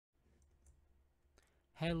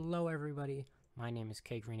Hello everybody, my name is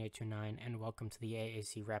KGreen829 and welcome to the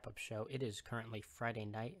AAC wrap-up show. It is currently Friday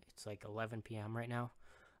night, it's like 11 p.m. right now,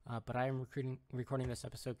 but I am recording this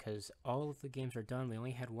episode because all of the games are done.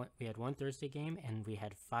 We had one Thursday game and we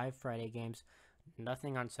had 5 Friday games,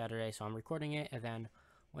 nothing on Saturday, so I'm recording it, and then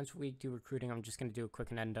once we do recruiting, I'm just going to do a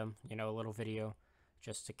quick addendum, a little video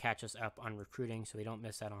just to catch us up on recruiting so we don't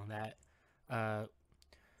miss out on that.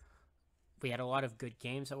 We had a lot of good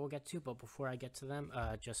games that we'll get to, but before I get to them,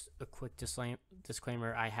 just a quick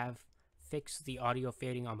disclaimer. I have fixed the audio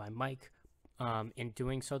fading on my mic. In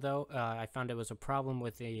doing so, though, I found it was a problem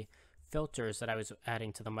with the filters that I was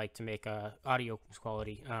adding to the mic to make audio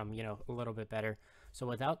quality, a little bit better. So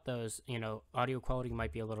without those, audio quality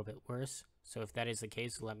might be a little bit worse. So if that is the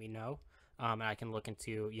case, let me know. And I can look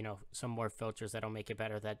into, some more filters that'll make it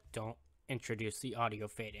better that don't introduce the audio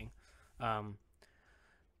fading.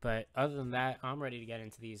 But other than that, I'm ready to get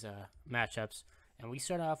into these matchups. And we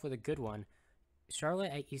start off with a good one.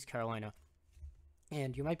 Charlotte at East Carolina.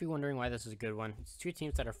 And you might be wondering why this is a good one. It's two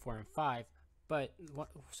teams that are 4-5. But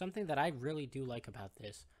something that I really do like about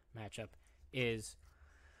this matchup is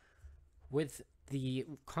with the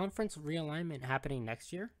conference realignment happening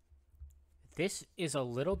next year, this is a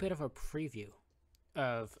little bit of a preview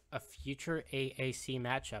of a future AAC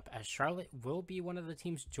matchup, as Charlotte will be one of the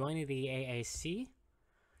teams joining the AAC.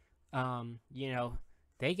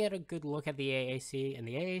 They get a good look at the AAC, and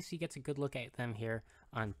the AAC gets a good look at them here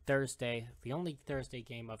on Thursday, the only Thursday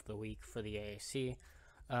game of the week for the AAC.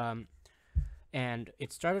 And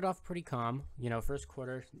it started off pretty calm, first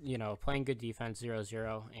quarter, playing good defense,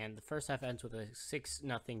 0-0, and the first half ends with a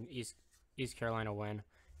 6-0 East Carolina win.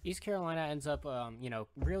 East Carolina ends up,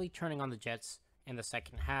 really turning on the Jets in the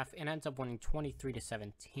second half and ends up winning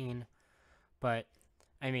 23-17. But,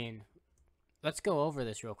 let's go over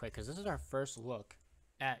this real quick because this is our first look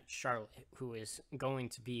at Charlotte, who is going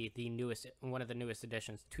to be one of the newest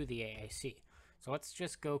additions to the AAC. So let's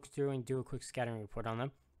just go through and do a quick scattering report on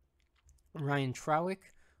them. Ryan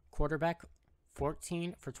Trawick, quarterback,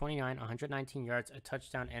 14 for 29, 119 yards, a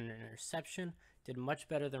touchdown, and an interception. Did much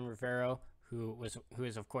better than Rivero, who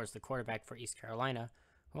is of course the quarterback for East Carolina,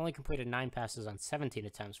 who only completed 9 passes on 17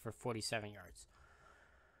 attempts for 47 yards.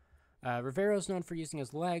 Rivero is known for using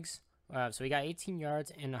his legs. So he got 18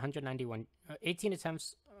 yards and 18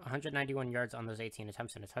 attempts, 191 yards on those 18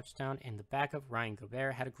 attempts and a touchdown. And the backup, Ryan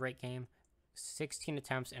Gobert, had a great game, 16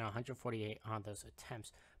 attempts and 148 on those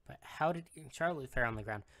attempts. But how did Charlotte fare on the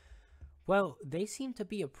ground? Well, they seem to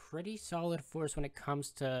be a pretty solid force when it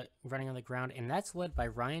comes to running on the ground, and that's led by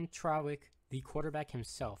Ryan Trawick, the quarterback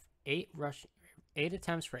himself. 8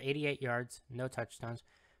 attempts for 88 yards, no touchdowns.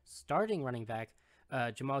 Starting running back,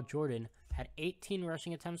 Jamal Jordan, had 18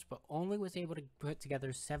 rushing attempts, but only was able to put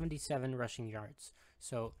together 77 rushing yards.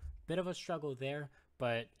 So, bit of a struggle there,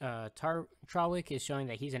 but Trawick is showing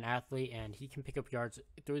that he's an athlete and he can pick up yards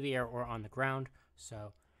through the air or on the ground.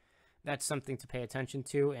 So, that's something to pay attention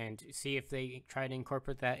to and see if they try to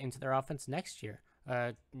incorporate that into their offense next year.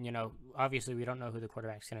 Obviously we don't know who the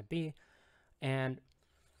quarterback's going to be. And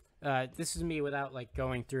this is me without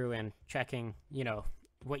going through and checking,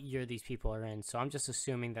 what year these people are in. So I'm just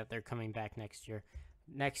assuming that they're coming back next year.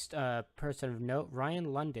 Next person of note,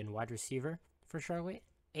 Ryan London, wide receiver for Charlotte.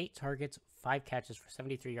 8 targets, 5 catches for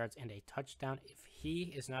 73 yards and a touchdown. If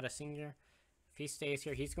he is not a senior, if he stays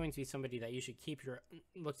here, he's going to be somebody that you should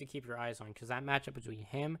look to keep your eyes on, because that matchup between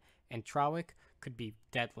him and Trawick could be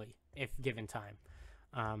deadly if given time.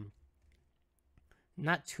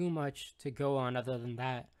 Not too much to go on other than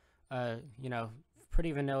that.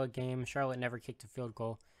 Pretty vanilla game. Charlotte never kicked a field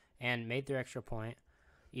goal and made their extra point.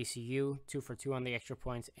 ECU 2 for 2 on the extra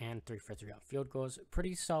points and 3 for 3 on field goals.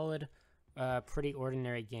 Pretty solid, pretty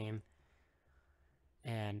ordinary game.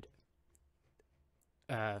 And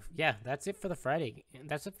that's it for the Friday.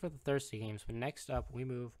 That's it for the Thursday games. But next up, we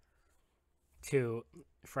move to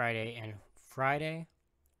Friday, and Friday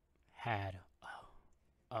had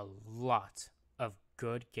a lot of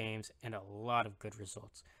good games and a lot of good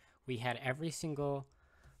results. We had every single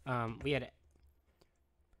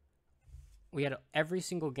every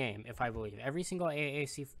single game, if I believe. Every single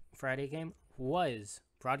AAC Friday game was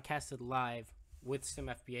broadcasted live with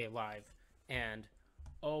SimFBA Live. And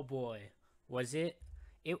oh boy, was it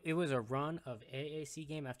was a run of AAC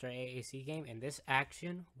game after AAC game, and this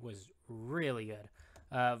action was really good.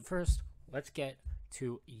 First, let's get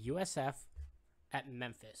to USF at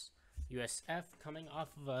Memphis. USF coming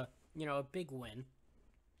off of a big win.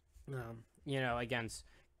 Against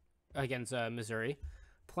Missouri,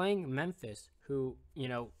 playing Memphis, who,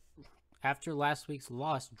 after last week's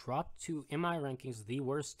loss, dropped to, in my rankings, the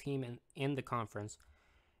worst team in the conference.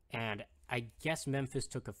 And I guess Memphis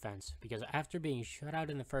took offense, because after being shut out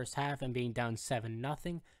in the first half and being down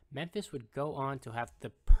 7-0, Memphis would go on to have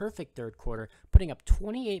the perfect third quarter, putting up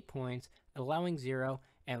 28 points, allowing 0,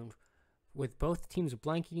 and with both teams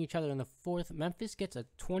blanking each other in the fourth, Memphis gets a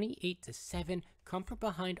 28-7 come from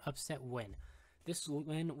behind upset win. This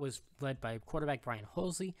win was led by quarterback Brian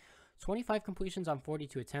Holsey, 25 completions on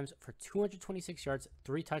 42 attempts for 226 yards,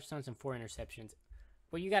 3 touchdowns, and 4 interceptions.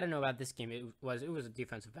 What you got to know about this game, it was a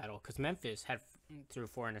defensive battle, because Memphis threw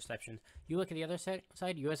 4 interceptions. You look at the other side,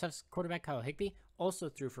 USF's quarterback Kyle Higbee also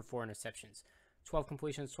threw for 4 interceptions. 12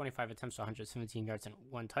 completions, 25 attempts, 117 yards, and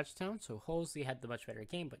 1 touchdown. So Holsey had the much better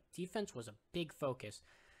game, but defense was a big focus.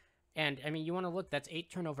 And, I mean, you want to look, that's 8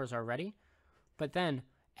 turnovers already. But then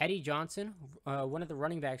Eddie Johnson, one of the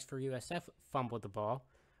running backs for USF, fumbled the ball.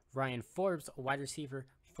 Ryan Forbes, a wide receiver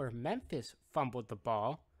for Memphis, fumbled the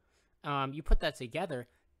ball. You put that together,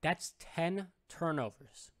 that's 10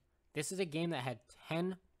 turnovers. This is a game that had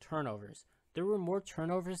 10 turnovers. There were more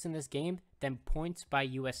turnovers in this game than points by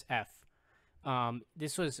USF.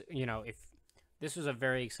 This was, this was a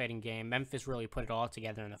very exciting game. Memphis really put it all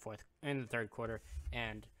together in the third quarter,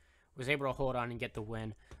 and was able to hold on and get the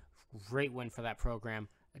win. Great win for that program.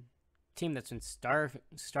 A team that's been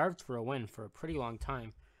starved for a win for a pretty long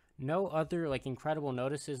time. No other incredible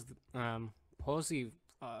notices. Holsey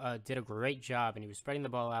did a great job, and he was spreading the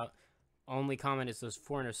ball out. Only comment is those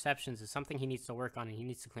 4 interceptions is something he needs to work on, and he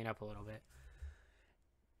needs to clean up a little bit.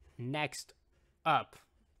 Next up,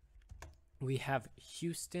 we have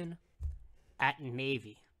Houston at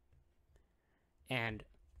Navy. And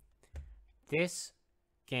this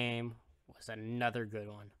game was another good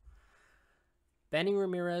one. Benny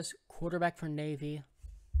Ramirez, quarterback for Navy,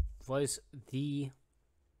 was the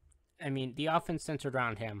offense centered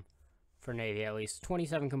around him for Navy at least.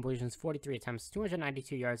 27 completions, 43 attempts,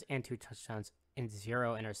 292 yards, and 2 touchdowns, and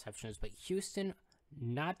 0 interceptions. But Houston,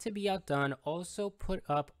 not to be outdone, also put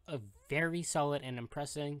up a very solid and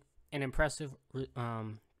impressive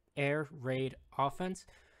air raid offense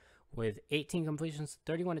with 18 completions,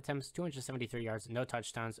 31 attempts, 273 yards, no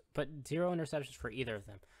touchdowns, but 0 interceptions for either of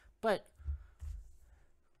them. But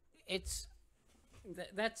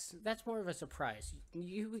that's more of a surprise.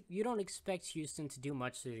 You don't expect Houston to do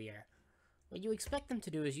much through the air. What you expect them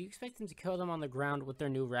to do is you expect them to kill them on the ground with their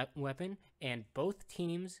new weapon, and both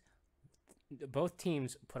teams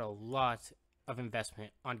put a lot of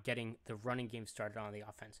investment on getting the running game started on the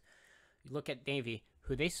offense. You look at Navy,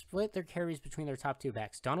 who they split their carries between their top 2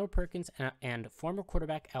 backs, Donald Perkins and former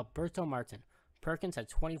quarterback Alberto Martin. Perkins had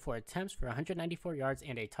 24 attempts for 194 yards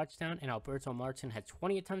and a touchdown, and Alberto Martin had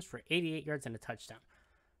 20 attempts for 88 yards and a touchdown.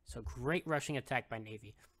 So great rushing attack by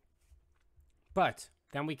Navy. But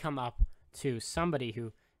then we come up to somebody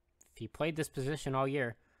who, if he played this position all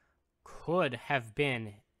year, could have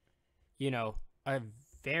been, could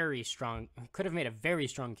have made a very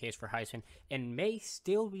strong case for Heisman, and may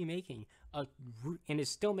still be making is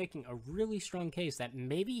still making a really strong case that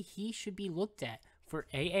maybe he should be looked at for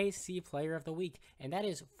AAC Player of the Week, and that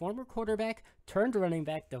is former quarterback turned running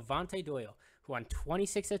back Devontae Doyle, who on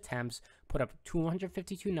 26 attempts put up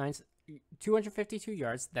 252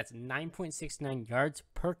 yards, that's 9.69 yards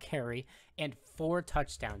per carry, and 4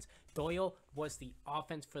 touchdowns. Doyle was the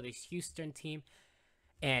offense for this Houston team,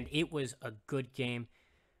 and it was a good game.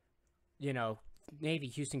 Navy,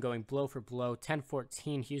 Houston going blow for blow,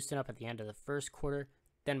 10-14, Houston up at the end of the first quarter.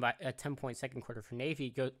 Then by a 10-point second quarter for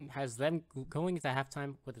Navy, has them going into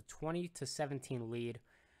halftime with a 20-17 lead.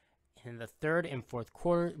 In the third and fourth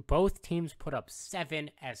quarter, both teams put up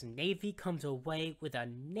 7 as Navy comes away with a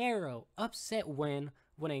narrow upset win,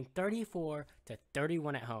 winning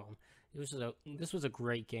 34-31 at home. This was a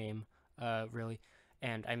great game, really.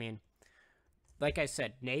 And like I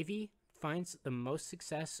said, Navy finds the most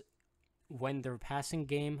success when their passing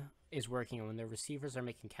game is working and when their receivers are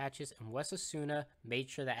making catches, and Wes Osuna made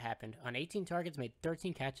sure that happened. On 18 targets, made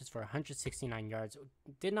 13 catches for 169 yards.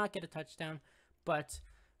 Did not get a touchdown, but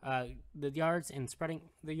the yards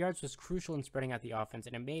was crucial in spreading out the offense,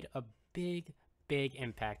 and it made a big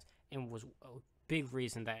impact and was a big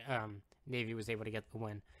reason that Navy was able to get the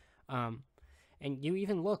win. And you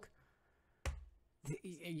even look,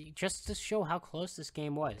 just to show how close this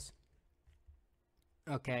game was.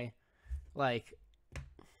 Okay,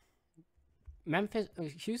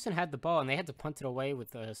 Houston had the ball, and they had to punt it away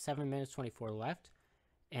with 7 minutes 24 left.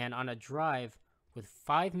 And on a drive with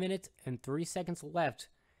 5 minutes and 3 seconds left,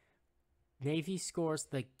 Navy scores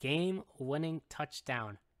the game-winning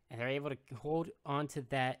touchdown, and they're able to hold on to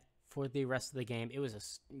that for the rest of the game. It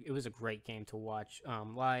was a great game to watch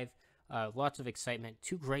live. Lots of excitement.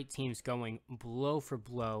 2 great teams going blow for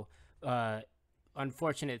blow.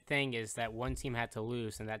 unfortunate thing is that one team had to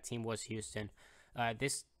lose, and that team was Houston.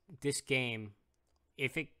 This game,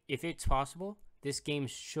 if it's possible, this game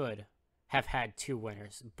should have had two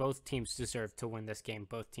winners. Both teams deserved to win this game.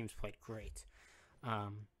 Both teams played great.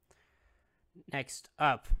 Next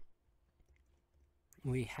up,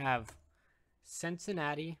 we have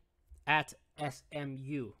Cincinnati at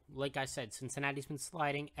SMU. Like I said, Cincinnati's been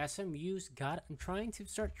sliding. SMU's trying to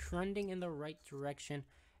start trending in the right direction,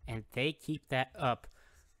 and they keep that up,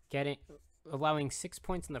 allowing 6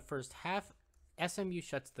 points in the first half. SMU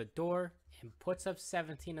shuts the door and puts up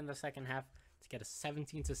 17 in the second half to get a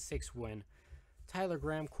 17-6 win. Tyler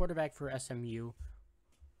Graham, quarterback for SMU,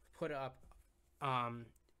 put up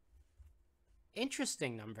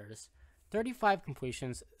interesting numbers. 35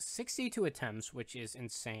 completions, 62 attempts, which is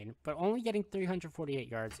insane, but only getting 348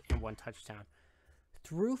 yards and 1 touchdown.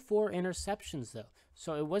 Threw 4 interceptions, though.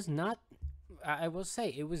 So it was not, I will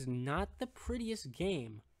say, it was not the prettiest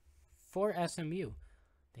game for SMU.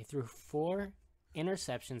 They threw 4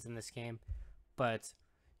 interceptions in this game, but,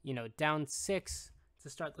 down 6 to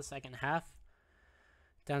start the second half.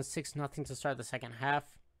 Down 6-0 to start the second half.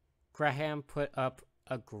 Graham put up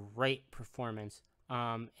a great performance.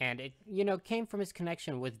 And it, came from his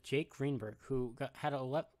connection with Jake Greenberg, who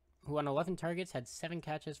on 11 targets had 7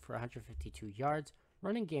 catches for 152 yards.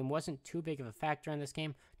 Running game wasn't too big of a factor in this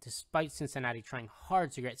game, despite Cincinnati trying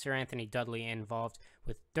hard to get Sir Anthony Dudley involved.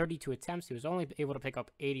 With 32 attempts, he was only able to pick up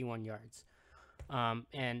 81 yards.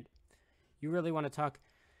 And you really want to talk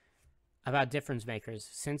about difference makers.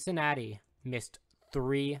 Cincinnati missed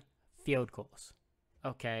 3 field goals.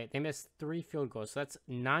 Okay, they missed 3 field goals. So that's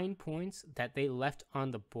 9 points that they left on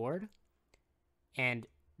the board. And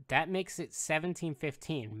that makes it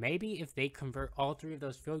 17-15. Maybe if they convert all 3 of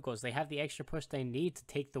those field goals, they have the extra push they need to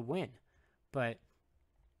take the win. But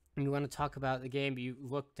you want to talk about the game, you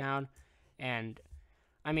look down, and,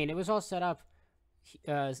 it was all set up.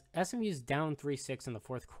 SMU's down 3-6 in the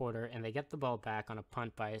fourth quarter, and they get the ball back on a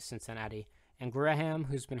punt by Cincinnati. And Graham,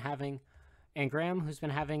 who's been having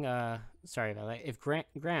a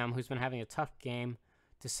tough game,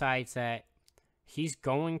 decides that he's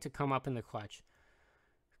going to come up in the clutch.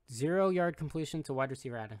 0-yard completion to wide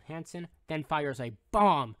receiver Adam Hansen, then fires a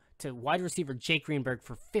bomb to wide receiver Jake Greenberg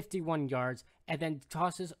for 51 yards, and then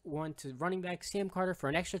tosses one to running back Sam Carter for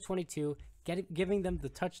an extra 22, giving them the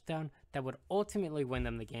touchdown that would ultimately win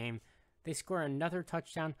them the game. They score another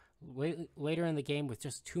touchdown later in the game with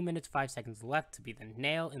just 2 minutes, 5 seconds left to be the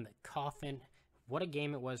nail in the coffin. What a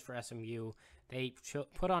game it was for SMU. They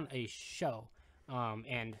put on a show,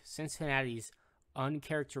 and Cincinnati's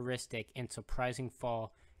uncharacteristic and surprising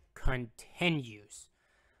fall continues.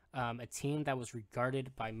 A team that was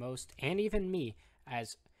regarded by most, and even me,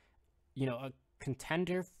 as a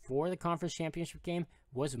contender for the conference championship game,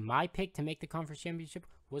 was my pick to make the conference championship,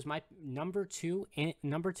 was my number 2 or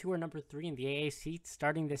number 3 in the AAC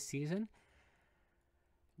starting this season,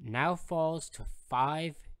 now falls to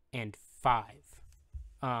 5-5.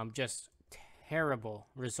 Just terrible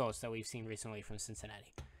results that we've seen recently from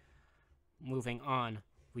Cincinnati. Moving on,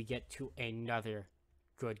 we get to another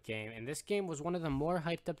good game, and this game was one of the more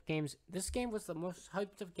hyped up games. This game was the most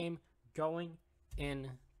hyped up game going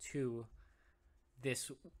into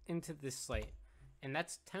this slate, and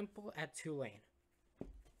that's Temple at Tulane.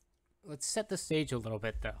 Let's set the stage a little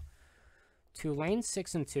bit, though. Tulane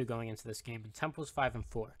 6-2 going into this game, and Temple's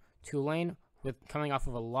 5-4. Tulane, with coming off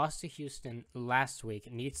of a loss to Houston last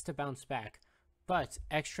week, needs to bounce back, but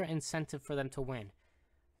extra incentive for them to win.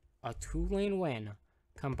 A Tulane win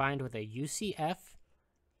combined with a UCF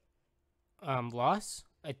loss,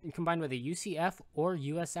 combined with a UCF or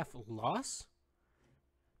USF loss,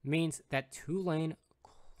 means that Tulane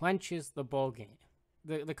clenches the bowl game,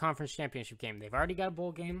 the conference championship game. They've already got a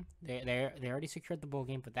bowl game. They already secured the bowl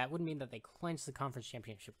game, but that would mean that they clinch the conference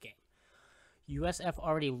championship game. USF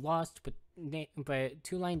already lost, but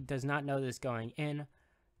Tulane does not know this going in,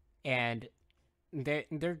 and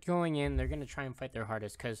they're going in. They're going to try and fight their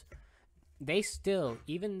hardest because they still,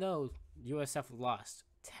 even though USF lost,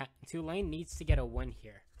 Tulane needs to get a win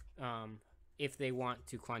here, if they want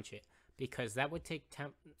to clinch it, because that would take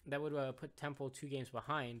put Temple 2 games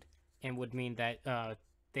behind, and would mean that that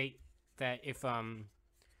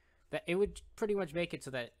it would pretty much make it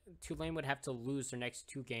so that Tulane would have to lose their next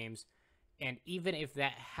 2 games. And even if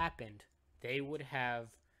that happened, they would have,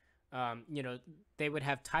 they would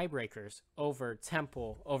have tiebreakers over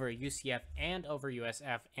Temple, over UCF, and over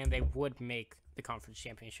USF, and they would make the conference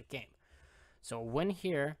championship game. So a win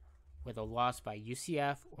here with a loss by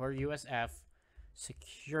UCF or USF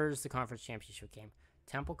secures the conference championship game.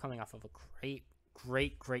 Temple coming off of a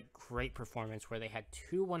great performance where they had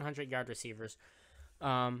 2 100-yard receivers.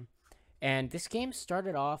 Um, and this game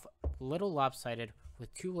started off a little lopsided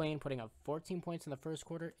with Tulane putting up 14 points in the first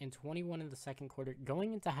quarter and 21 in the second quarter.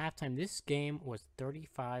 Going into halftime, this game was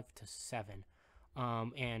 35-7.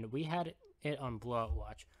 And we had it on blowout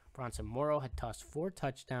watch. Bronson Morrow had tossed 4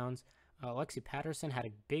 touchdowns. Alexi Patterson had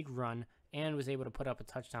a big run and was able to put up a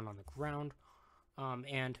touchdown on the ground.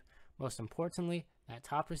 And most importantly, that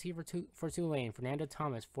top receiver for Tulane, Fernando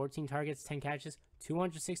Thomas, 14 targets, 10 catches,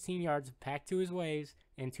 216 yards, packed to his waves,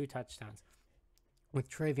 and 2 touchdowns. With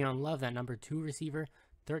Travion Love, that number 2 receiver,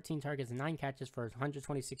 13 targets, 9 catches for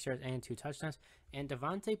 126 yards and 2 touchdowns. And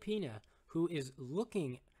Devontae Pena, who is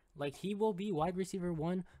looking like he will be wide receiver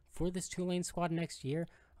 1 for this Tulane squad next year,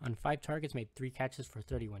 on 5 targets, made 3 catches for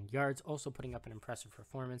 31 yards, also putting up an impressive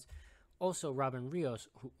performance. Also, Robin Rios,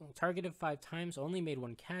 who targeted 5 times, only made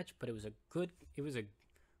 1 catch, but it was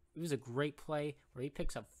a great play where he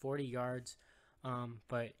picks up 40 yards.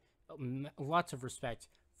 But lots of respect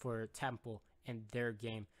for Temple and their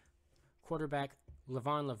game. Quarterback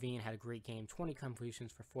Levon Levine had a great game. 20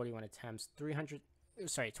 completions for 41 attempts,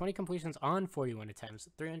 20 completions on 41 attempts,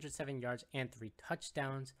 307 yards and 3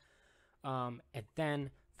 touchdowns. And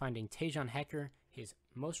then finding Tajon Hecker, his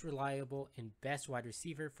most reliable and best wide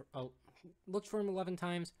receiver, looked for him 11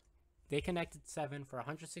 times. They connected 7 for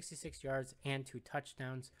 166 yards and 2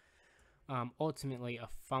 touchdowns. Ultimately, a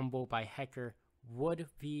fumble by Hecker would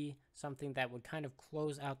be something that would kind of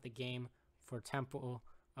close out the game for Temple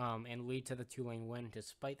and lead to the Tulane win,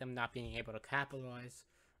 despite them not being able to capitalize.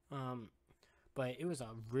 But it was a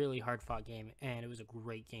really hard-fought game, and it was a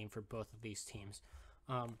great game for both of these teams.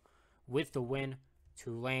 With the win,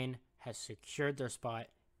 Tulane has secured their spot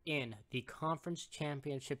in the conference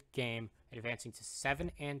championship game, advancing to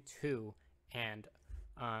 7-2, and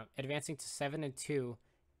advancing to 7-2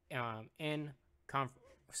 in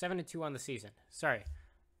 7-2 on the season. Sorry,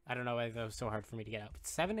 I don't know why that was so hard for me to get out. But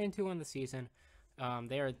 7-2 on the season.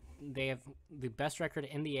 They have the best record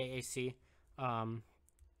in the AAC,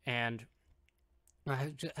 and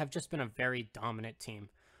have just been a very dominant team.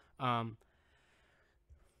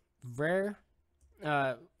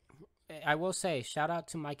 I will say, shout out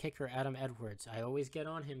to my kicker, Adam Edwards. I always get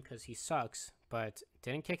on him because he sucks, but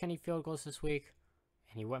didn't kick any field goals this week,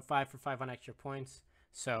 and he went 5 for 5 on extra points.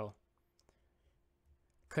 So,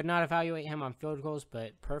 could not evaluate him on field goals,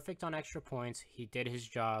 but perfect on extra points. He did his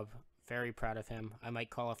job. Very proud of him. I might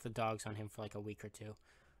call off the dogs on him for like a week or two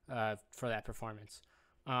for that performance.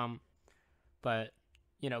 But,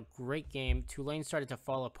 great game. Tulane started to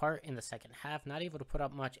fall apart in the second half, not able to put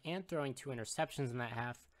up much, and throwing 2 interceptions in that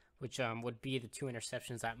half, which would be the 2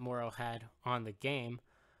 interceptions that Morrow had on the game.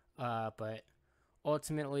 But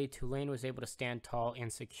ultimately, Tulane was able to stand tall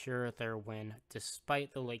and secure their win,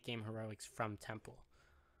 despite the late game heroics from Temple.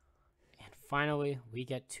 And finally, we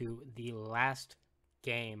get to the last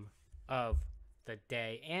game of the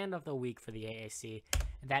day and of the week for the AAC.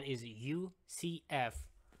 And that is UCF,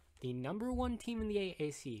 the number 1 team in the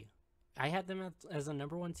AAC. I had them as the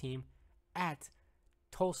number 1 team at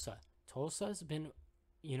Tulsa. Tulsa's been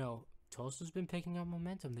picking up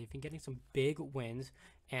momentum. They've been getting some big wins,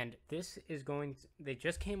 and they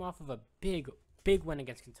just came off of a big win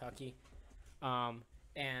against Kentucky.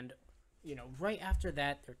 And right after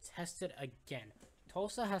that, they're tested again.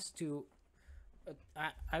 Tulsa has to.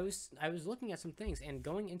 I was looking at some things, and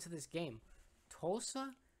going into this game,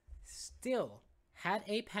 Tulsa still had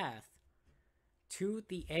a path to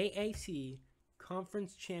the AAC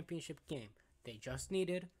conference championship game. They just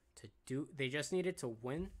needed to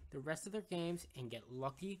win the rest of their games and get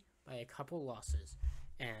lucky by a couple losses.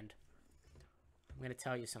 And I'm going to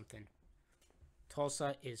tell you something.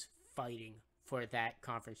 Tulsa is fighting for that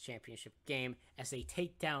conference championship game as they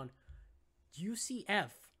take down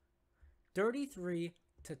UCF 33-21.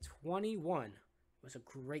 It was a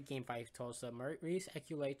great game by Tulsa. Maurice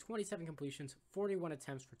Ecule, 27 completions, 41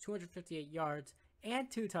 attempts for 258 yards and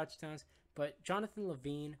 2 touchdowns. But Jonathan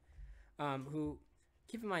Levine, who,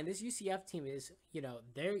 keep in mind, this UCF team is,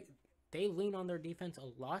 they lean on their defense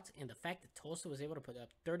a lot, and the fact that Tulsa was able to put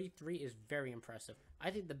up 33 is very impressive.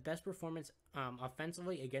 I think the best performance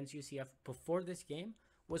offensively against UCF before this game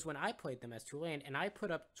was when I played them as Tulane, and I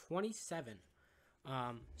put up 27.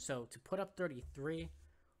 So to put up 33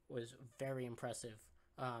 was very impressive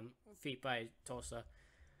feat by Tulsa.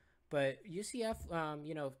 But UCF,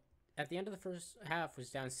 at the end of the first half was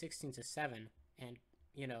down 16-7, and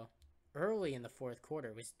early in the fourth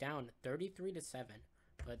quarter was down 33-7.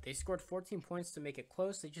 But they scored 14 points to make it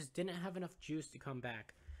close. They just didn't have enough juice to come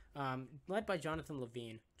back. Led by Jonathan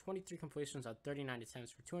Levine, 23 completions on 39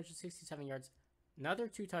 attempts for 267 yards, another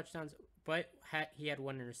 2 touchdowns, but he had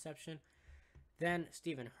 1 interception. Then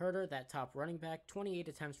Steven Herter, that top running back, 28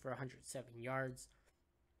 attempts for 107 yards.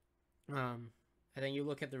 And then you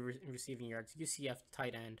look at the receiving yards. UCF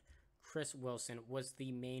tight end Chris Wilson was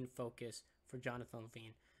the main focus for Jonathan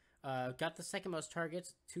Levine. Got the second most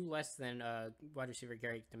targets, 2 less than wide receiver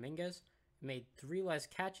Gary Dominguez. Made 3 less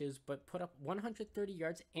catches, but put up 130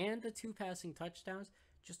 yards and the 2 passing touchdowns.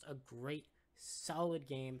 Just a great, solid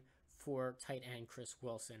game for tight end Chris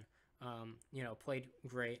Wilson. Played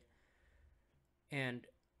great. And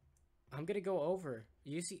I'm going to go over.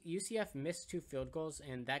 UCF missed 2 field goals,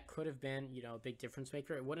 and that could have been, a big difference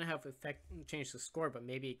maker. It wouldn't have changed the score, but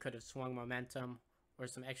maybe it could have swung momentum or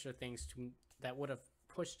some extra things that would have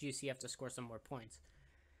pushed UCF to score some more points.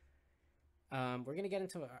 We're going to get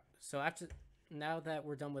into now that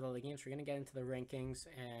we're done with all the games, we're going to get into the rankings,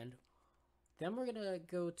 and then we're going to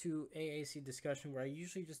go to AAC discussion, where I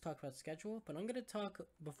usually just talk about schedule, but I'm going to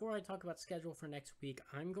before I talk about schedule for next week,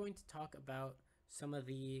 I'm going to talk about some of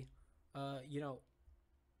the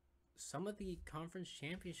conference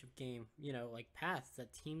championship game, paths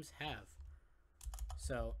that teams have.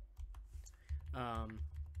 So,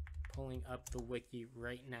 pulling up the wiki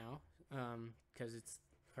right now, because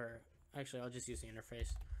actually I'll just use the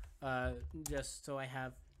interface, just so I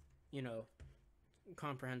have,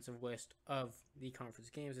 comprehensive list of the conference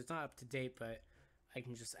games. It's not up to date, but I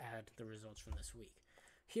can just add the results from this week.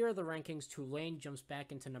 Here are the rankings. Tulane jumps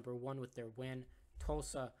back into number 1 with their win.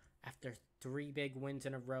 Tulsa, after 3 big wins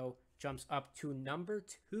in a row, jumps up to number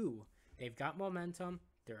 2. They've got momentum.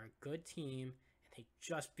 They're a good team. And they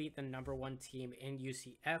just beat the number 1 team in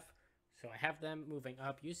UCF. So I have them moving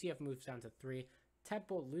up. UCF moves down to 3.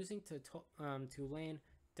 Temple losing to Tulane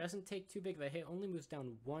doesn't take too big of a hit. Only moves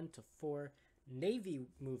down 1 to 4. Navy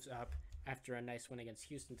moves up after a nice win against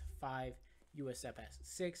Houston to 5. USF at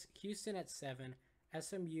 6. Houston at 7.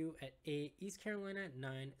 SMU at 8, East Carolina at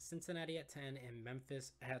 9, Cincinnati at 10, and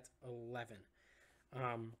Memphis at 11.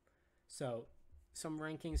 So some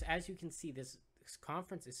rankings. As you can see, this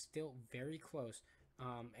conference is still very close.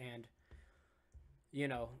 And,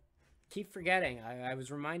 keep forgetting. I was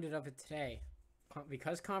reminded of it today.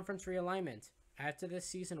 Because conference realignment, after this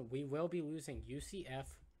season, we will be losing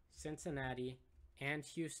UCF, Cincinnati, and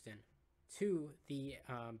Houston to the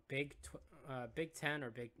Big 10 or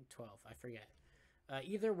Big 12. I forget.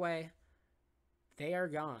 Either way, they are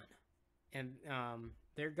gone, and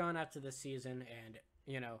they're gone after this season, and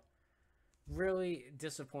really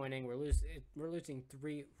disappointing. We're losing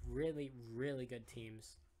 3 really, really good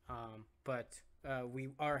teams, but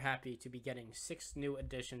we are happy to be getting 6 new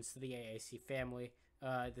additions to the AAC family.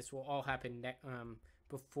 This will all happen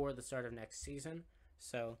before the start of next season,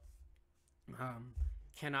 so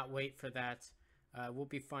cannot wait for that. Will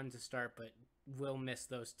be fun to start, but we'll miss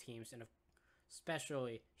those teams, and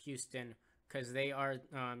especially Houston, because they are,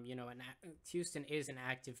 Houston is an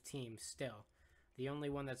active team still. The only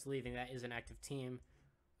one that's leaving that is an active team.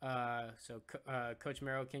 So Coach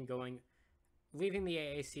Merrill leaving the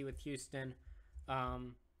AAC with Houston.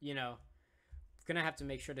 Gonna have to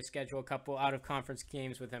make sure to schedule a couple out-of-conference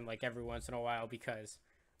games with him like every once in a while, because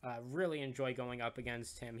really enjoy going up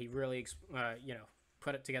against him. He really,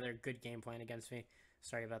 put it together a good game plan against me.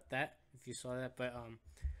 Sorry about that if you saw that, but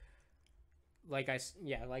like I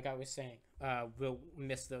was saying, we'll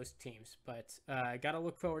miss those teams, but gotta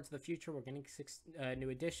look forward to the future. We're getting 6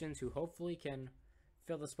 new additions who hopefully can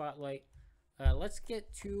fill the spotlight. Let's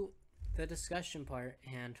get to the discussion part,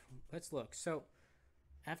 and let's look. So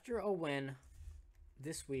after a win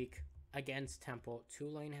this week against Temple,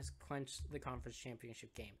 Tulane has clinched the conference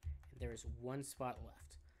championship game, and there is 1 spot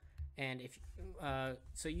left. And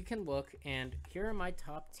so you can look, and here are my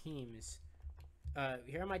top teams.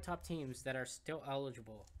 Here are my top teams that are still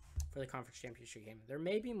eligible for the conference championship game. There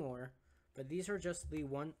may be more, but these are just the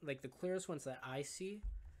clearest ones that I see.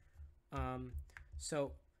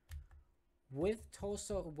 So with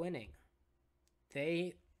Tulsa winning,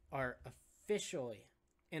 they are officially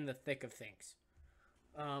in the thick of things.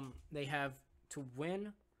 They have to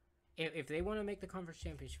win. If they want to make the conference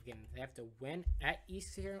championship game, they have to win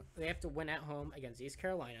They have to win at home against East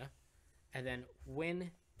Carolina, and then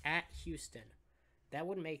win at Houston. That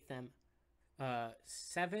would make them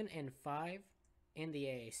 7-5 in the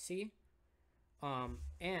AAC. That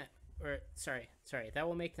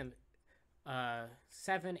will make them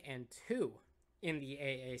 7-2 in the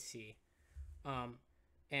AAC.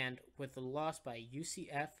 And with the loss by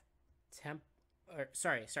UCF,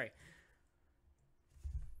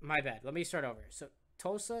 my bad. Let me start over. So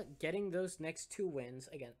Tulsa getting those next 2 wins,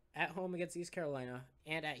 again at home against East Carolina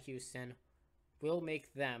and at Houston, will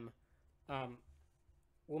make them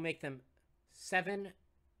 7.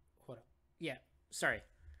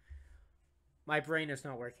 My brain is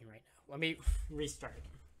not working right now. Let me restart.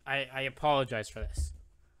 I apologize for this.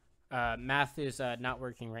 Math is not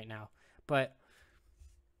working right now, but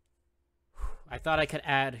I thought I could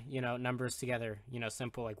add, numbers together,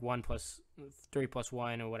 simple like 1 plus 3 plus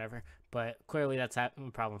 1 or whatever, but clearly that's a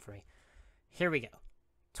problem for me. Here we go.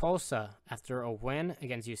 Tulsa, after a win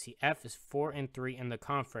against UCF, is 4-3 in the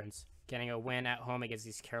conference. Getting a win at home against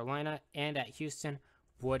East Carolina and at Houston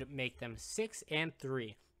would make them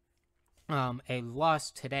 6-3. A loss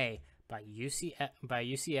today by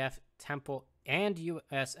UCF, Temple, and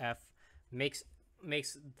USF makes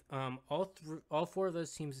all four of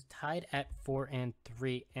those teams tied at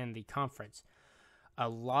 4-3 in the conference. A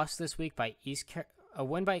loss this week by a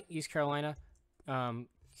win by East Carolina,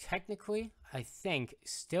 technically I think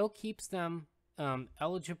still keeps them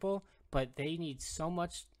eligible, but they need so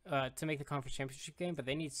much to make the conference championship game. But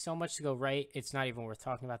they need so much to go right. It's not even worth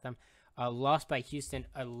talking about them. A loss by Houston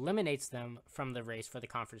eliminates them from the race for the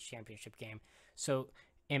conference championship game. So,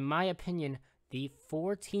 in my opinion, there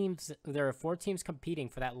are 4 teams competing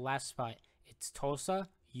for that last spot. It's Tulsa,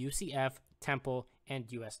 UCF, Temple, and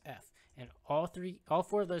USF. And all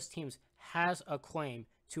 4 of those teams has a claim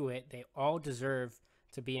to it. They all deserve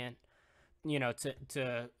to be in,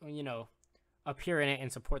 to appear in it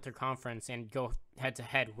and support their conference and go head to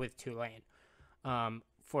head with Tulane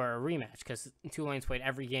for a rematch, because Tulane's played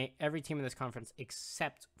every team in this conference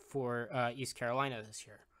except for East Carolina this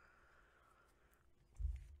year.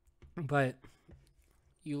 But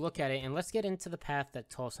you look at it, and let's get into the path that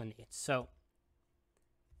Tulsa needs. So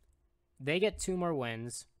they get 2 more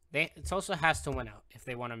wins. Tulsa has to win out if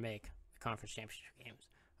they want to make the conference championship games.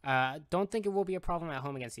 Don't think it will be a problem at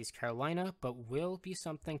home against East Carolina, but will be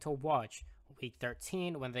something to watch week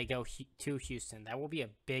 13 when they go to Houston. That will be a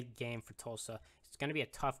big game for Tulsa. It's going to be a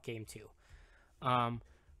tough game too.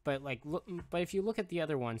 But if you look at the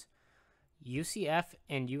other ones, UCF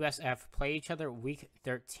and USF play each other week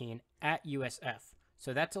 13 at USF.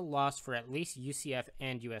 So that's a loss for at least UCF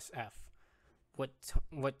and USF.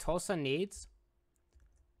 What Tulsa needs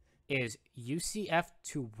is UCF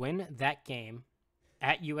to win that game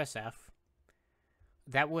at USF.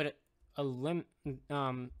 That would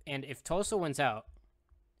and if Tulsa wins out,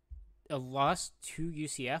 a loss to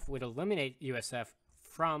UCF would eliminate USF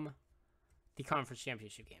from the conference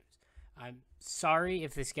championship games. I'm sorry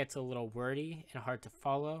if this gets a little wordy and hard to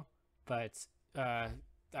follow, but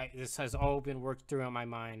this has all been worked through in my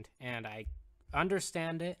mind, and I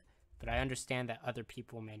understand it, but I understand that other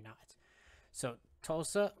people may not. So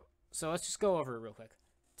Tulsa, let's just go over it real quick.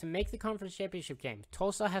 To make the conference championship game,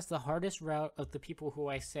 Tulsa has the hardest route of the people who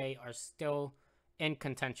I say are still in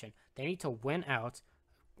contention. They need to win out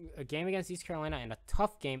a game against East Carolina and a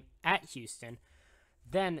tough game at Houston.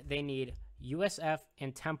 Then they need USF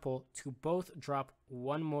and Temple to both drop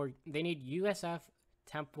one more. They need USF,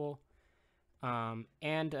 Temple, and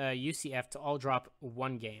UCF to all drop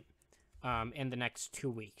one game in the next 2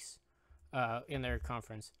 weeks in their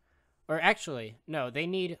conference. Or actually, no, they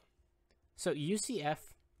need. So UCF.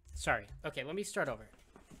 Sorry. Okay, let me start over.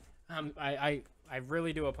 I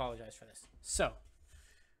really do apologize for this. So,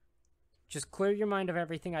 just clear your mind of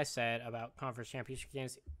everything I said about conference championship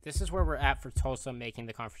games. This is where we're at for Tulsa making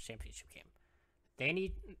the conference championship game.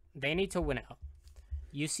 They need to win out.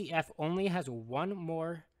 UCF only has one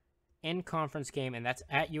more in-conference game, and that's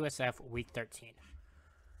at USF week 13.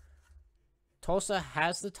 Tulsa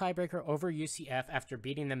has the tiebreaker over UCF after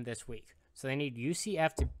beating them this week. So they need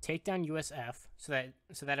UCF to take down USF, so that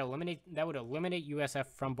would eliminate USF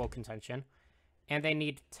from bowl contention, and they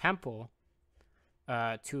need Temple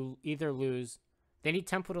to either lose. They need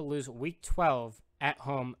Temple to lose week 12 at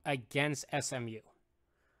home against SMU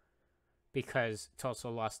because Tulsa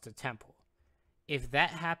lost to Temple. If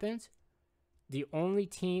that happens, the only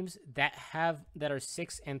teams that are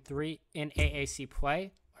 6-3 in AAC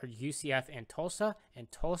play are UCF and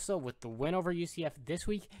Tulsa with the win over UCF this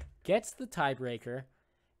week gets the tiebreaker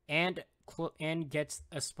and gets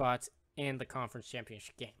a spot in the conference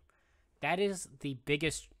championship game. That's the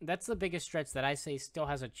biggest stretch that I say still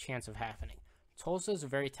has a chance of happening. Tulsa is a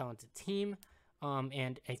very talented team,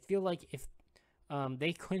 and I feel like if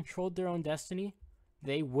they controlled their own destiny,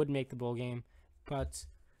 they would make the bowl game, but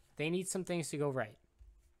they need some things to go right.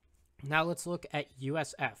 Now let's look at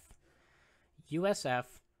USF. USF,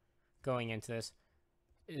 going into this,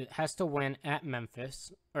 it has to win at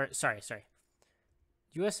Memphis.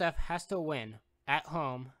 USF has to win at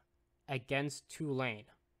home against Tulane.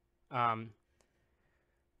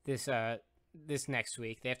 This next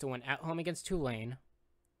week, they have to win at home against Tulane,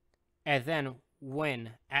 and then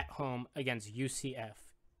win at home against UCF.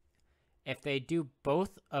 If they do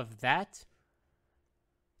both of that,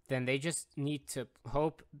 then they just need to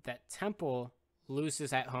hope that Temple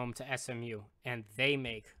loses at home to SMU, and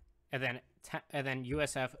then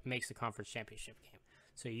USF makes the conference championship game.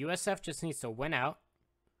 So USF just needs to win out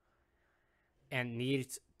and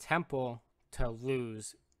needs Temple to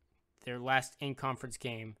lose their last in-conference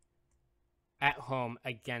game at home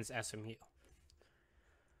against SMU.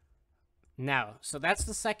 Now, so that's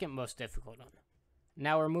the second most difficult one.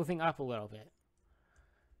 Now we're moving up a little bit.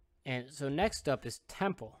 And so next up is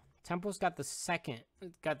Temple. Temple's got the second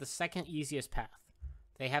easiest path.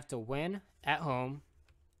 They have to win at home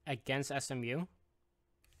against SMU,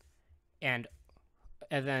 and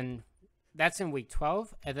then that's in week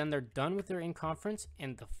 12, and then they're done with their in-conference,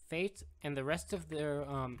 and the fate and the rest of their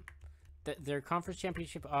conference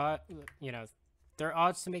championship, their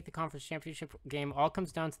odds to make the conference championship game all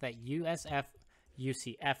comes down to that USF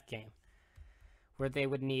UCF game, where they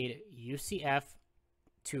would need UCF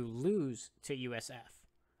to lose to USF.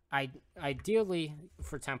 Ideally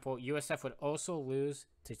for Temple, USF would also lose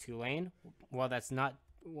to Tulane. While that's not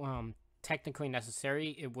technically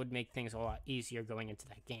necessary, it would make things a lot easier going into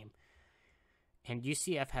that game. And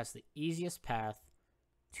UCF has the easiest path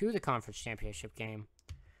to the conference championship game.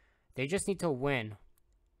 They just need to win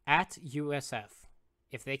at USF.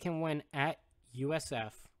 If they can win at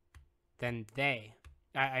USF, then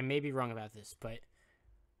I may be wrong about this, but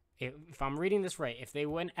if I'm reading this right, if they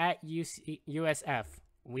win at USF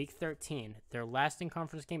week 13, their last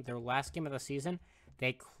in-conference game, their last game of the season,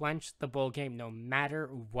 they clinch the bowl game no matter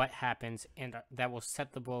what happens, and that will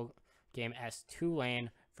set the bowl game as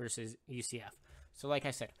Tulane versus UCF. So like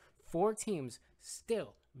I said, 4 teams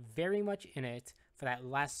still very much in it for that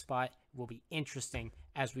last spot. Will be interesting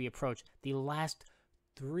as we approach the last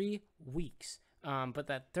 3 weeks. But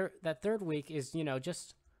that third week is,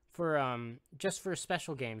 just for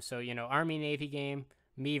special games. So, Army Navy game,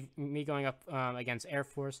 me going up against Air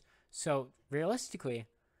Force. So realistically,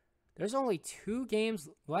 there's only 2 games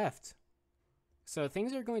left. So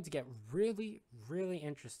things are going to get really, really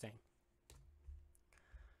interesting.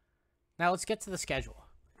 Now let's get to the schedule.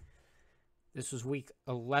 This was week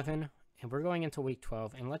 11, and we're going into week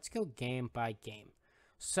 12, and let's go game by game.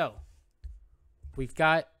 So we've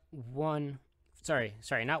got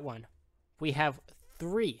not one. We have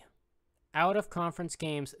 3 out-of-conference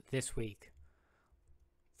games this week.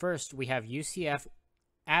 First, we have UCF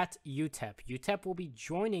at UTEP. UTEP will be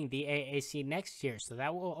joining the AAC next year, so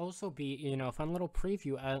that will also be, a fun little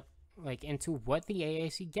preview, into what the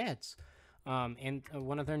AAC gets, and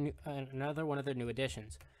another one of their new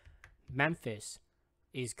additions. Memphis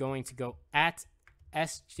is going to go at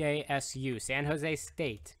SJSU, San Jose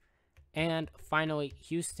State. And finally,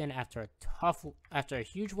 Houston, after a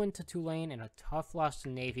huge win to Tulane and a tough loss to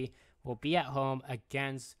Navy, will be at home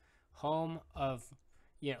against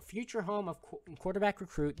future home of quarterback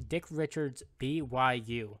recruit Dick Richards,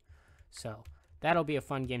 BYU. So that'll be a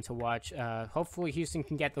fun game to watch. Hopefully, Houston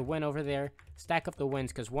can get the win over there, stack up the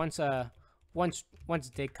wins, because once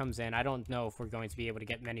Dick comes in, I don't know if we're going to be able to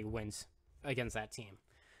get many wins against that team.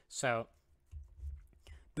 So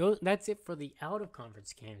that's it for the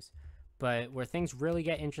out-of-conference games. But where things really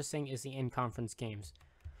get interesting is the in-conference games.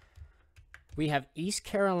 We have East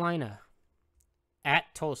Carolina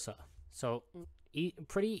at Tulsa. So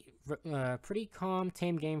pretty calm,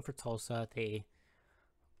 tame game for Tulsa. They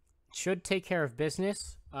should take care of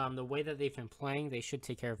business. The way that they've been playing, they should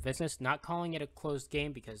take care of business. Not calling it a closed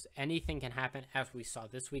game because anything can happen, as we saw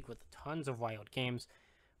this week with tons of wild games.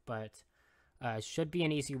 But should be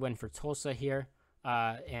an easy win for Tulsa here.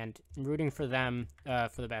 And rooting for them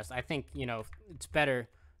for the best. I think, it's better,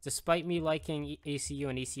 despite me liking ECU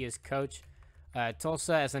and ECU's coach,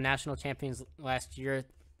 Tulsa as the national champions last year,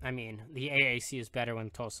 the AAC is better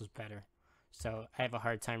when Tulsa's better. So I have a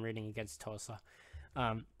hard time rooting against Tulsa.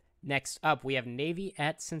 Next up, we have Navy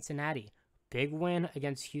at Cincinnati. Big win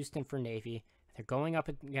against Houston for Navy. They're going up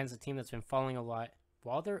against a team that's been falling a lot.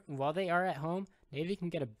 While they are at home, Navy can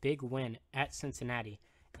get a big win at Cincinnati.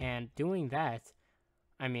 And doing that,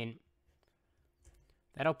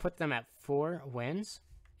 that'll put them at 4 wins.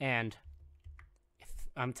 And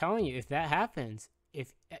I'm telling you, if that happens,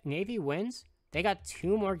 if Navy wins, they got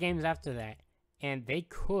 2 more games after that. And they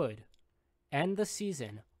could end the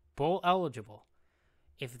season bowl eligible.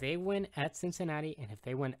 If they win at Cincinnati and if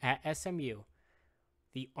they win at SMU,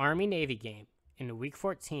 the Army-Navy game in week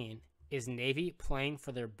 14 is Navy playing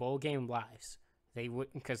for their bowl game lives.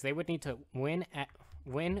 Because they would need to win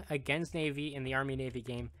against Navy in the Army-Navy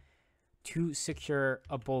game to secure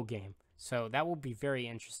a bowl game. So that will be very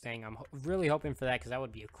interesting. I'm really hoping for that because that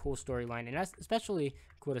would be a cool storyline. And that's especially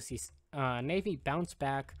cool to see Navy bounce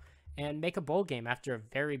back and make a bowl game after a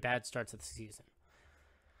very bad start to the season.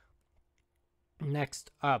 Next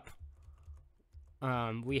up,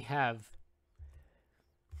 we have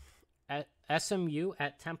SMU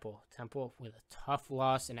at Temple. Temple with a tough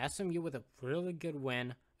loss, and SMU with a really good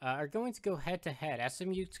win are going to go head to head.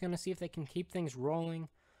 SMU's going to see if they can keep things rolling,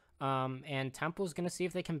 and Temple's going to see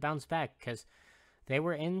if they can bounce back, because they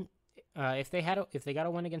were in. If they got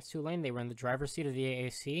a win against Tulane, they were in the driver's seat of the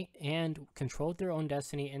AAC and controlled their own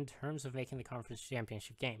destiny in terms of making the conference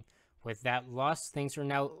championship game. With that loss, things are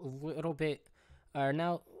now a little bit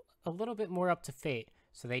more up to fate.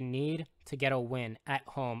 So they need to get a win at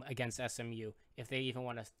home against SMU if they even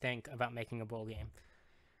want to think about making a bowl game.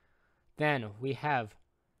 Then we have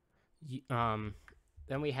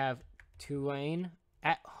Tulane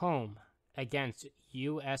at home against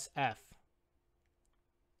USF.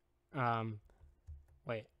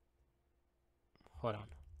 Wait. Hold on.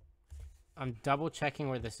 I'm double checking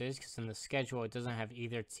where this is because in the schedule it doesn't have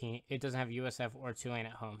either team. It doesn't have USF or Tulane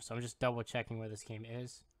at home. So I'm just double checking where this game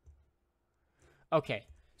is. Okay.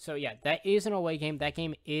 So yeah, that is an away game. That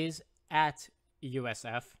game is at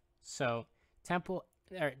USF. So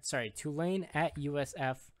Tulane at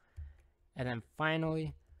USF. And then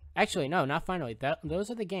finally, actually, no, not finally. Those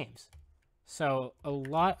are the games. So a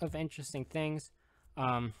lot of interesting things.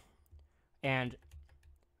 And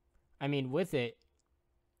I mean, with it,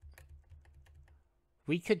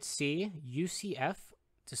 we could see UCF,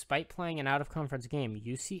 despite playing an out-of-conference game,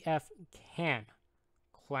 UCF can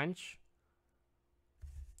clinch.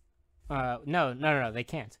 No, they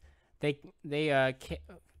can't. We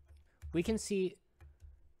can see.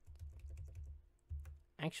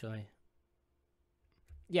 Actually,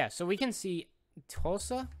 yeah. So we can see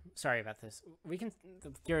Tulsa. Sorry about this. The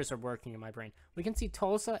gears are working in my brain. We can see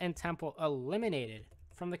Tulsa and Temple eliminated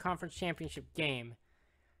from the conference championship game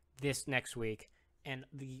this next week. And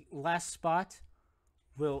the last spot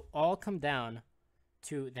will all come down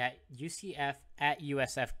to that UCF at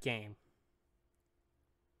USF game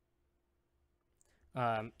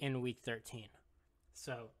in week 13.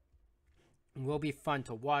 So it will be fun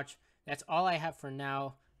to watch. That's all I have for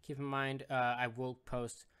now. Keep in mind, I will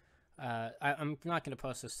post. I'm not going to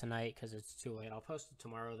post this tonight because it's too late. I'll post it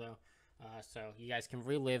tomorrow, though, so you guys can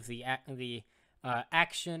relive the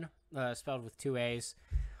action, spelled with 2 A's.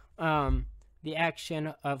 The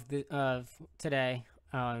action of today,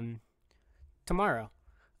 tomorrow.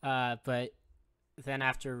 But then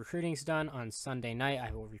after recruiting's done on Sunday night,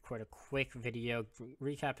 I will record a quick video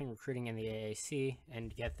recapping recruiting in the AAC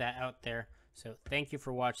and get that out there. So thank you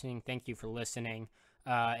for watching. Thank you for listening.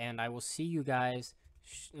 And I will see you guys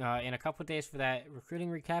in a couple of days for that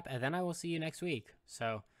recruiting recap. And then I will see you next week.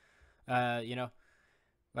 So,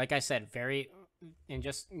 like I said,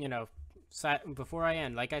 before I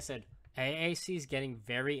end, like I said, AAC is getting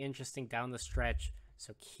very interesting down the stretch,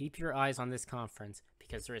 so keep your eyes on this conference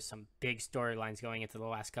because there is some big storylines going into the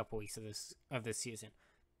last couple weeks of this season.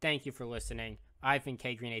 Thank you for listening. I've been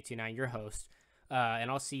KGreen829, your host,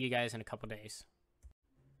 and I'll see you guys in a couple days.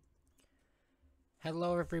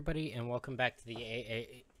 Hello, everybody, and welcome back to the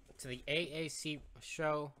AAC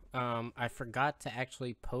show. I forgot to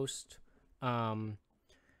actually post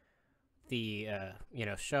the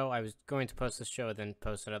show. I was going to post this show and then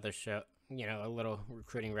post another show, a little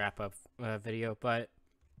recruiting wrap-up video, but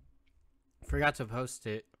forgot to post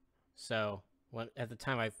it. So at the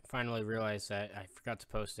time I finally realized that I forgot to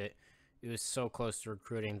post it, it was so close to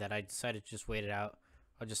recruiting that I decided to just wait it out.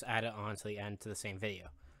 I'll just add it on to the end to the same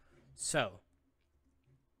video. So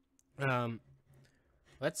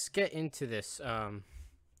let's get into this.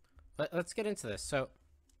 Let's get into this. So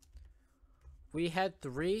we had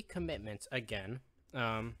 3 commitments again,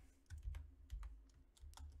 and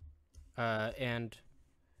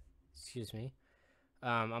excuse me,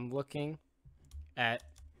 I'm looking at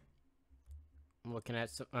one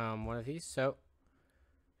of these. So,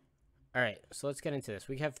 all right, so let's get into this.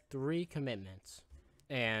 We have 3 commitments,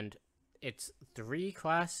 and it's 3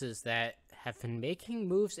 classes that have been making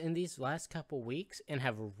moves in these last couple weeks and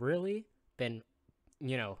have really been,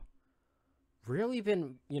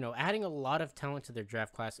 adding a lot of talent to their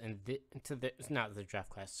draft class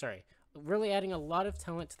really adding a lot of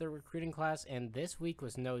talent to their recruiting class, and this week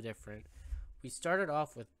was no different. We started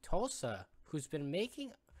off with Tulsa, who's been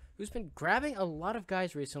grabbing a lot of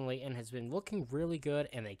guys recently and has been looking really good,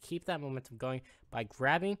 and they keep that momentum going by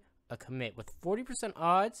grabbing a commit with 40%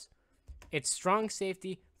 odds. It's strong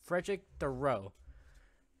safety Frederick Thoreau,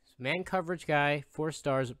 man coverage guy, 4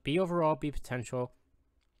 stars, B overall, B potential.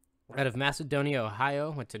 Out of Macedonia,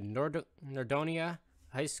 Ohio, went to Nordonia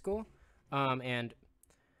High School, and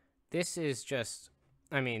this is this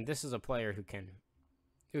is a player who can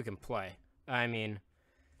play.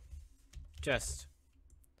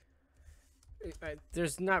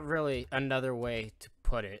 there's not really another way to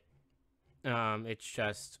put it. It's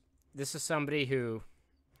just this is somebody who,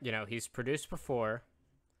 he's produced before,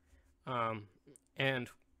 and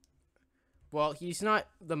well, he's not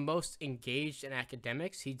the most engaged in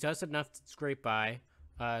academics. He does enough to scrape by,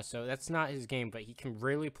 so that's not his game. But he can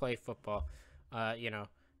really play football.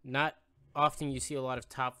 Not often you see a lot of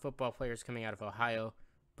top football players coming out of Ohio,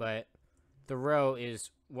 but Thoreau is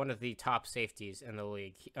one of the top safeties in the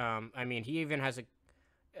league. He even has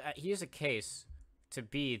a case to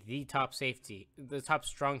be the top safety, the top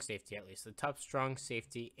strong safety at least, the top strong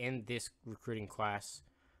safety in this recruiting class.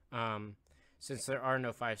 Since there are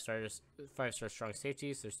no five-star strong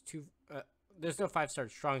safeties, there's no five-star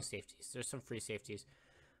strong safeties. There's some free safeties,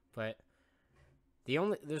 but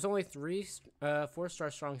there's only 3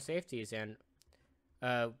 4-star strong safeties, and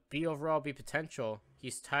B overall, B potential.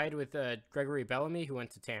 He's tied with Gregory Bellamy, who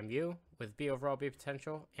went to TAMU, with B overall, B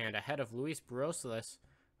potential, and ahead of Luis Barosales,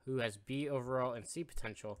 who has B overall and C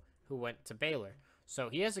potential, who went to Baylor. So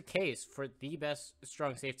he has a case for the best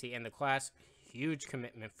strong safety in the class. Huge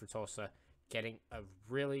commitment for Tulsa, getting a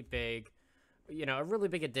really big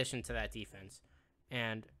addition to that defense.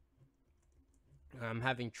 And I'm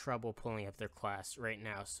having trouble pulling up their class right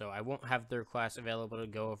now, so I won't have their class available to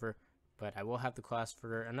go over, but I will have the class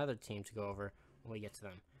for another team to go over when we get to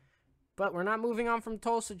them. But we're not moving on from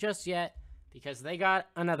Tulsa just yet, because they got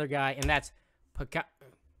another guy, and that's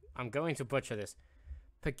I'm going to butcher this.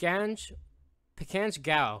 Paganj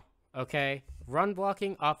Gao, okay? Run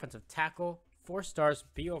blocking, offensive tackle, 4 stars,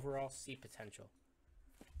 B overall, C potential.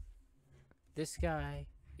 This guy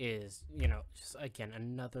is, just again,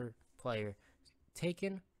 another player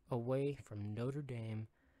taken away from Notre Dame.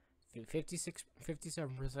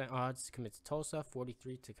 57% odds to commit to Tulsa,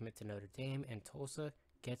 43 to commit to Notre Dame, and Tulsa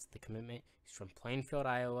gets the commitment. He's from Plainfield,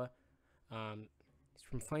 Iowa.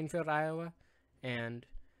 And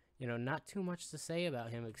not too much to say about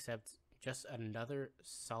him except just another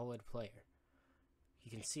solid player.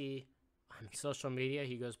 You can see on social media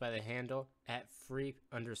he goes by the handle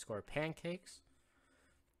 @free_pancakes.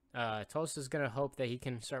 Tulsa's gonna hope that he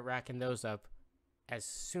can start racking those up as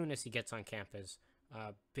soon as he gets on campus.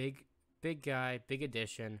 Big guy, big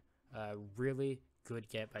addition, really good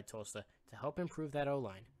get by Tulsa to help improve that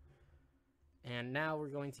O-line. And now we're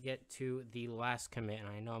going to get to the last commit, and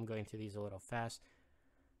I know I'm going through these a little fast.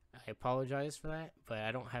 I apologize for that, but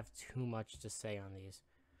I don't have too much to say on these.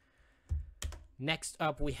 Next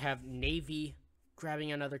up, we have Navy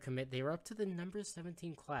grabbing another commit. They were up to the number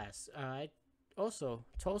 17 class. Also,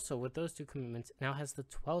 Tulsa, with those 2 commitments, now has the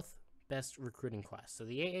 12th best recruiting class. So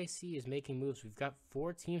the AAC is making moves. We've got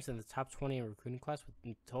 4 teams in the top 20 in recruiting class with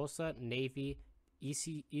Tulsa, Navy,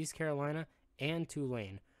 East Carolina, and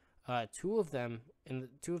Tulane. Two of them,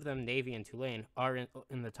 Navy and Tulane, are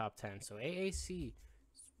in the top 10. So AAC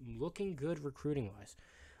looking good recruiting wise.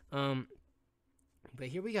 But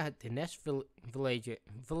here we got Dinesh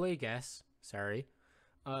Villegas,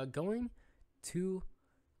 going to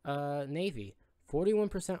Navy.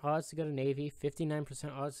 41% odds to go to Navy,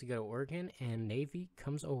 59% odds to go to Oregon, and Navy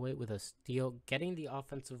comes away with a steal, getting the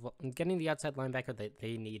outside linebacker that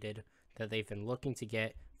they needed, that they've been looking to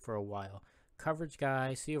get for a while. Coverage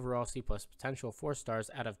guy, C overall, C plus potential, 4 stars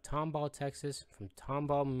out of Tomball, Texas, from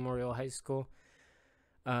Tomball Memorial High School.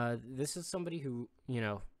 This is somebody who,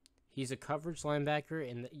 he's a coverage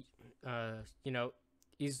linebacker, and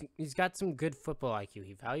he's got some good football IQ.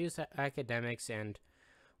 He values academics, and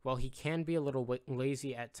while he can be a little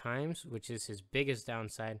lazy at times, which is his biggest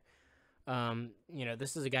downside,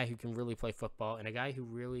 this is a guy who can really play football, and a guy who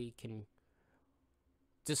really can,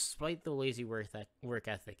 despite the lazy work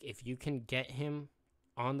ethic, if you can get him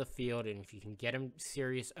on the field and if you can get him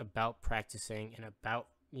serious about practicing and about,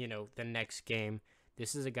 the next game,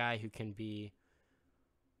 this is a guy who can be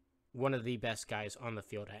one of the best guys on the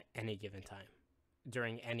field at any given time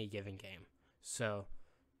during any given game. So,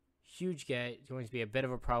 huge get. It's going to be a bit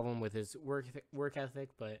of a problem with his work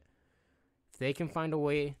ethic, but if they can find a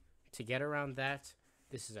way to get around that,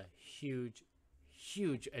 this is a huge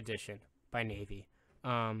addition by Navy.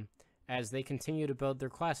 As they continue to build their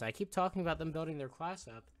class. I keep talking about them building their class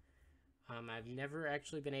up. I've never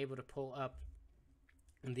actually been able to pull up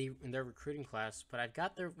in their recruiting class, but I've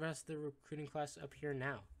got the rest of the recruiting class up here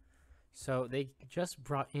now. So they just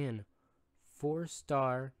brought in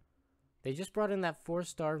 4-star. They just brought in that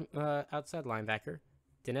 4-star outside linebacker,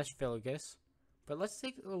 Dinesh Villegas. But let's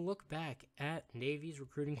take a look back at Navy's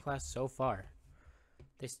recruiting class so far.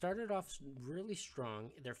 They started off really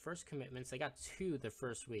strong. Their first commitments, they got 2 the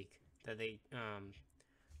first week.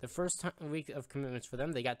 The first week of commitments for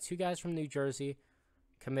them, they got 2 guys from New Jersey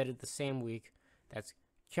committed the same week. That's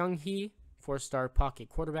Kyung Hee 4-star pocket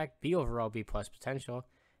quarterback, B overall, B plus potential.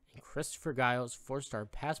 And Christopher Giles, 4-star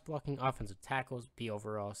pass blocking offensive tackles, B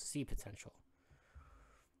overall, C potential.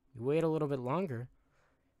 You wait a little bit longer,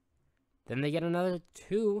 then they get another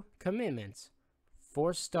 2 commitments.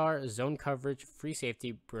 4-star zone coverage free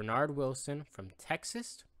safety Bernard Wilson from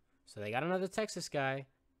Texas. So they got another Texas guy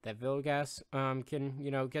that Villegas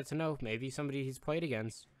can, get to know. Maybe somebody he's played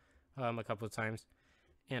against a couple of times.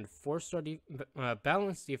 And 4-star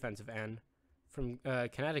balanced defensive end from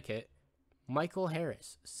Connecticut, Michael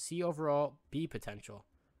Harris, C overall, B potential.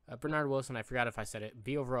 Bernard Wilson, I forgot if I said it,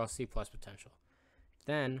 B overall, C plus potential.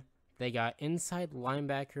 Then they got inside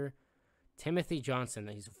linebacker Timothy Johnson.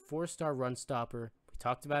 He's a 4-star run stopper. We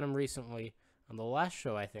talked about him recently on the last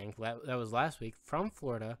show, I think. That was last week, from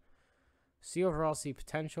Florida. C overall, C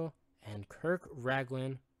potential. And Kirk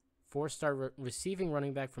Ragland, 4-star receiving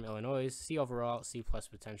running back from Illinois, C overall, C plus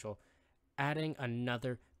potential. Adding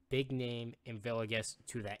another big name in Villegas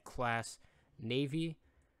to that class. Navy,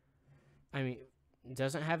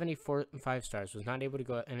 doesn't have any 4 and 5 stars. Was not able to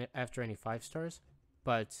go after any 5 stars.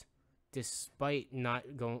 But despite not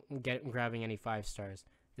grabbing any 5 stars,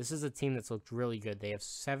 this is a team that's looked really good. They have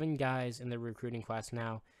 7 guys in the recruiting class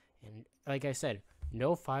now. And like I said,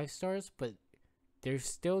 no 5 stars, but they're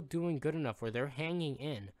still doing good enough where they're hanging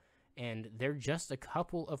in. And they're just a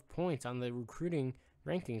couple of points on the recruiting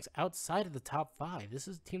rankings outside of the top 5. This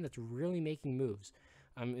is a team that's really making moves.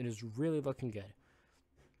 It is really looking good.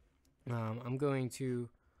 I'm going to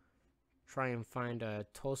try and find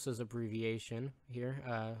Tulsa's abbreviation here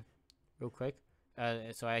real quick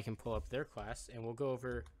so I can pull up their class, and we'll go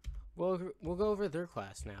over their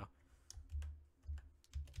class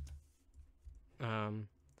now.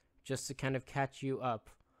 Just to kind of catch you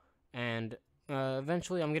up, and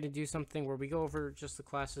eventually I'm going to do something where we go over just the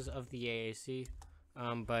classes of the AAC,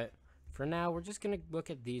 but for now we're just going to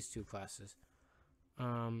look at these 2 classes.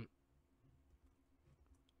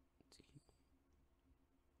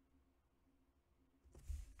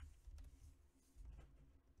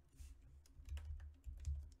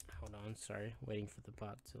 Hold on, sorry, waiting for the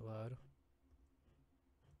bot to load.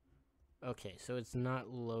 Okay, so it's not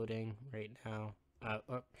loading right now.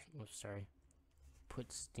 Sorry.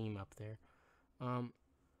 Put Steam up there.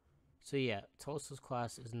 So yeah, Tulsa's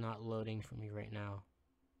class is not loading for me right now.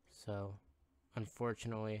 So,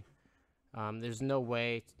 unfortunately, there's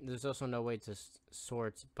also no way to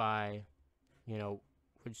sort by,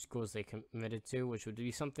 which schools they committed to, which would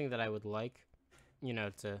be something that I would like,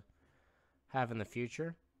 to have in the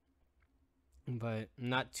future. But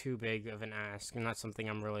not too big of an ask, and not something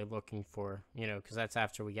I'm really looking for, because that's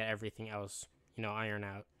after we get everything else,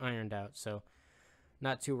 ironed out. So,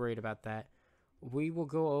 not too worried about that. We will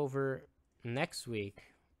go over next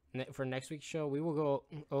week. For next week's show, we will go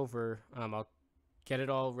over, I'll get it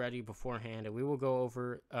all ready beforehand, and we will go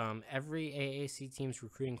over every AAC team's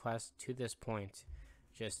recruiting class to this point.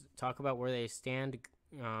 Just talk about where they stand,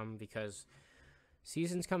 because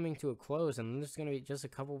season's coming to a close, and there's going to be just a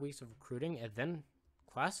couple weeks of recruiting, and then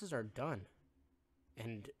classes are done.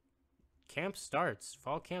 And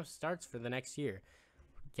fall camp starts for the next year.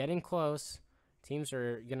 Getting close. Teams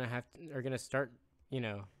are gonna start,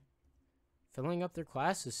 filling up their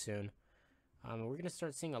classes soon. We're gonna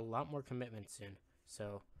start seeing a lot more commitments soon.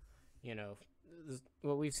 So,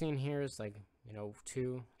 what we've seen here is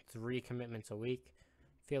 2-3 commitments a week.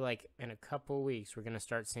 I feel like in a couple weeks we're gonna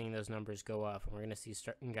start seeing those numbers go up, and we're gonna see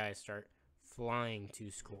guys start flying to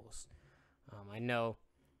schools. I know,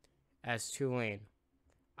 as Tulane,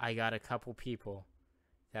 I got a couple people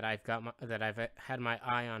that I've had my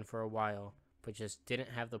eye on for a while, but just didn't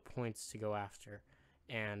have the points to go after.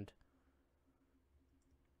 And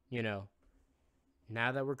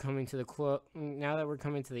now that we're coming to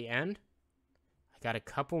the end, I got a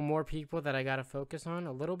couple more people that I got to focus on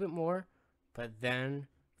a little bit more, but I'm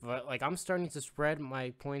starting to spread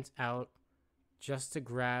my points out just to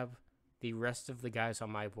grab the rest of the guys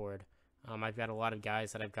on my board. I've got a lot of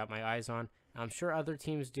guys that I've got my eyes on. I'm sure other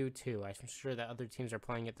teams do too. I'm sure that other teams are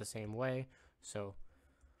playing it the same way. So,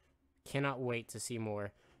 cannot wait to see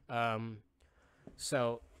more.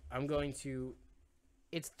 So,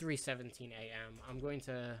 it's 3:17 a.m. I'm going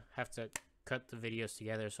to have to cut the videos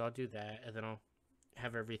together, so I'll do that, and then I'll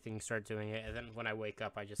have everything start doing it, and then when I wake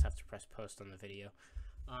up, I just have to press post on the video.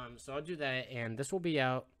 So I'll do that, and this will be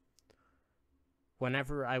out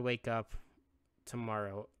whenever I wake up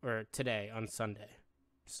tomorrow, or today, on Sunday.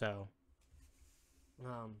 So,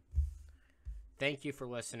 thank you for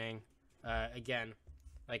listening. Again,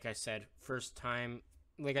 like I said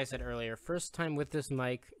earlier, first time with this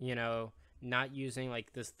mic, not using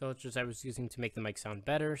this filters I was using to make the mic sound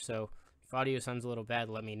better. So if audio sounds a little bad,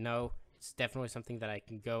 let me know. it's definitely something that I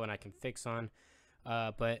can go and I can fix on.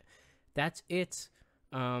 But that's it.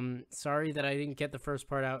 Sorry that I didn't get the first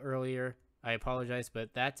part out earlier. I apologize,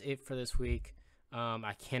 but that's it for this week.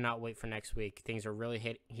 I cannot wait for next week. Things are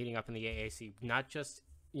really heating up in the AAC. Not just,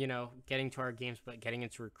 getting to our games, but getting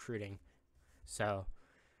into recruiting. So,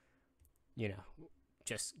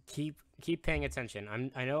 just keep paying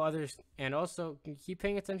attention. I know others, and also keep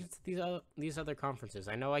paying attention to these other conferences.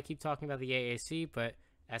 I know I keep talking about the AAC, but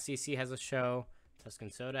SEC has a show, Tuscan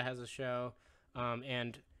Soda has a show,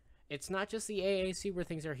 and it's not just the AAC where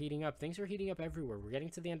things are heating up. Things are heating up everywhere. We're getting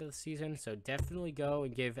to the end of the season, so definitely go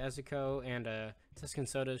and give Ezico and Tuscan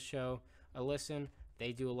Soda's show a listen.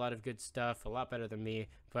 They do a lot of good stuff, a lot better than me.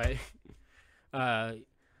 But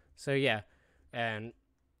so yeah, and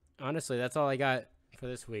honestly, that's all I got for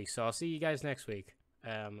this week. So I'll see you guys next week.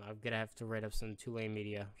 I'm gonna have to write up some Tulane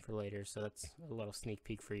media for later, so that's a little sneak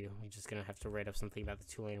peek for you. I'm just gonna have to write up something about the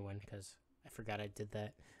Tulane win because I forgot I did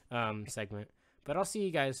that segment. But I'll see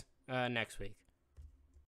you guys next week.